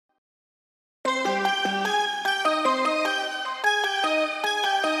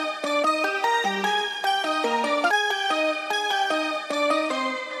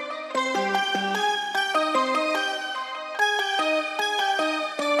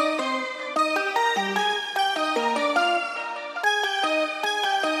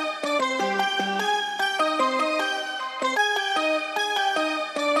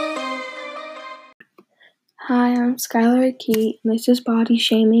Skylar Key, and this is Body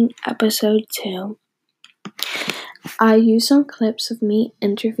Shaming Episode 2. I used some clips of me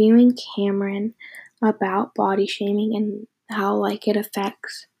interviewing Cameron about body shaming and how it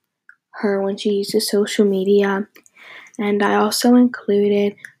affects her when she uses social media. And I also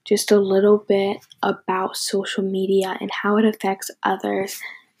included just a little bit about social media and how it affects others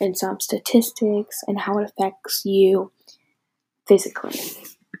and some statistics and how it affects you physically.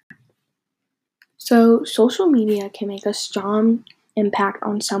 So social media can make a strong impact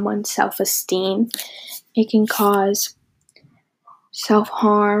on someone's self-esteem. It can cause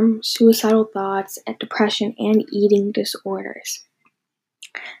self-harm, suicidal thoughts, and depression, and eating disorders.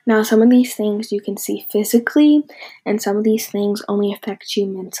 Now, some of these things you can see physically, and some of these things only affect you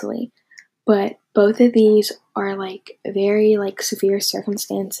mentally. But both of these are very severe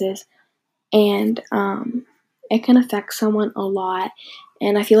circumstances, and it can affect someone a lot.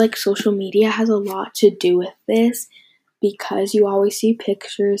 And I feel like social media has a lot to do with this because you always see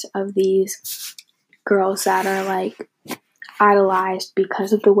pictures of these girls that are idolized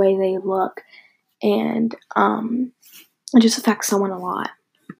because of the way they look, and it just affects someone a lot.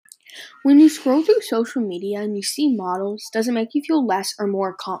 When you scroll through social media and you see models, does it make you feel less or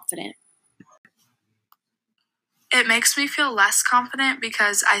more confident? It makes me feel less confident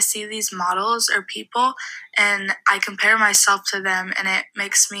because I see these models or people and I compare myself to them, and it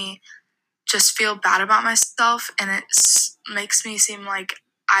makes me just feel bad about myself, and it makes me seem like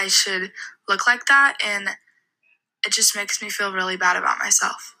I should look like that, and it just makes me feel really bad about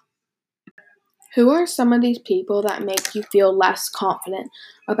myself. Who are some of these people that make you feel less confident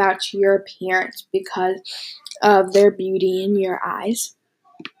about your appearance because of their beauty in your eyes?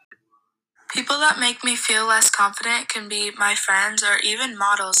 People that make me feel less confident can be my friends or even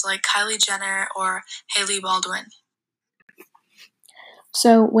models like Kylie Jenner or Hailey Baldwin.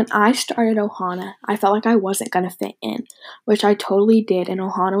 So when I started Ohana, I felt like I wasn't going to fit in, which I totally did, and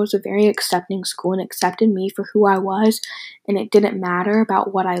Ohana was a very accepting school and accepted me for who I was, and it didn't matter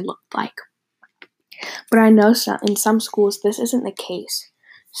about what I looked like. But I know in some schools this isn't the case.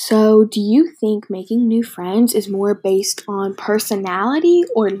 So do you think making new friends is more based on personality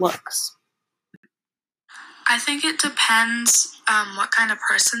or looks? I think it depends what kind of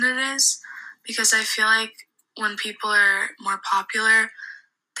person it is, because I feel like when people are more popular,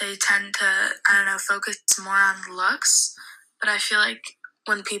 they tend to, focus more on looks. But I feel like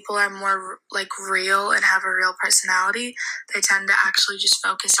when people are more real and have a real personality, they tend to actually just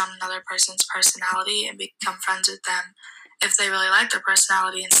focus on another person's personality and become friends with them if they really like their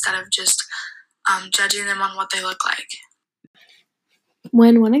personality, instead of just judging them on what they look like.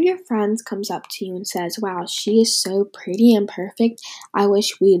 When one of your friends comes up to you and says, "Wow, she is so pretty and perfect, I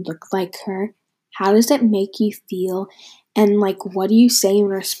wish we'd look like her," how does it make you feel? And what do you say in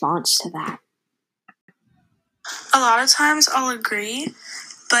response to that? A lot of times I'll agree,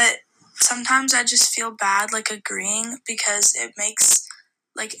 but sometimes I just feel bad agreeing, because it makes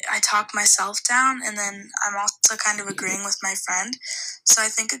I talk myself down, and then I'm also kind of agreeing with my friend. So I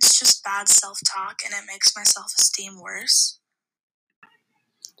think it's just bad self-talk, and it makes my self-esteem worse.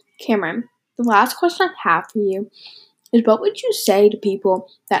 Cameron, the last question I have for you is, what would you say to people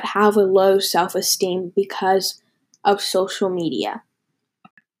that have a low self-esteem because of social media?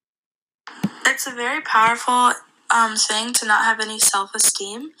 It's a very powerful thing to not have any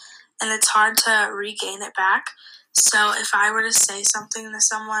self-esteem, and it's hard to regain it back. So if I were to say something to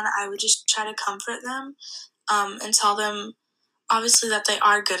someone, I would just try to comfort them and tell them, obviously, that they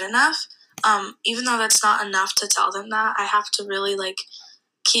are good enough. Even though that's not enough to tell them that, I have to really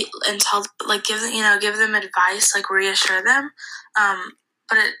keep and tell, give them advice, reassure them.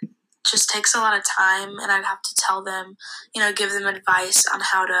 But it just takes a lot of time, and I'd have to tell them, give them advice on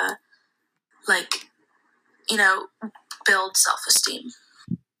how to build self-esteem.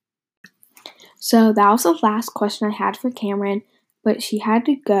 So that was the last question I had for Cameron, but she had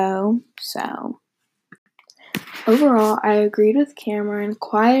to go, so overall I agreed with Cameron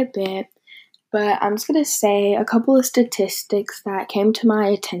quite a bit, but I'm just going to say a couple of statistics that came to my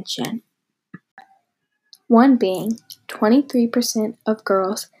attention. One being, 23% of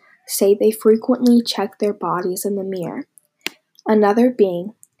girls say they frequently check their bodies in the mirror. Another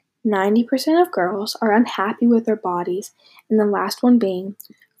being, 90% of girls are unhappy with their bodies, and the last one being,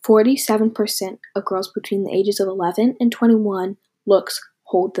 47% of girls between the ages of 11 and 21 looks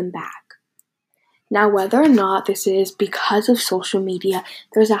hold them back. Now, whether or not this is because of social media,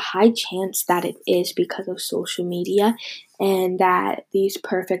 there's a high chance that it is because of social media, and that these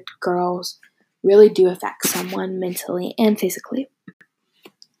perfect girls really do affect someone mentally and physically.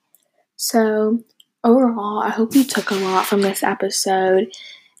 So, overall, I hope you took a lot from this episode,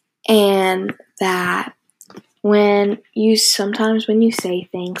 and that Sometimes when you say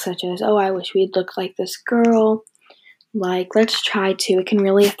things such as, oh, I wish we'd look like this girl, like, let's try to, it can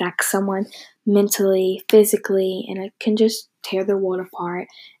really affect someone mentally, physically, and it can just tear their world apart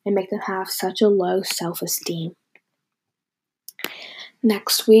and make them have such a low self-esteem.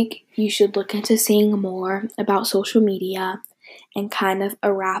 Next week, you should look into seeing more about social media and kind of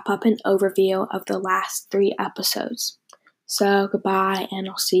a wrap up and overview of the last 3 episodes. So, goodbye, and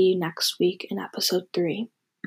I'll see you next week in episode 3.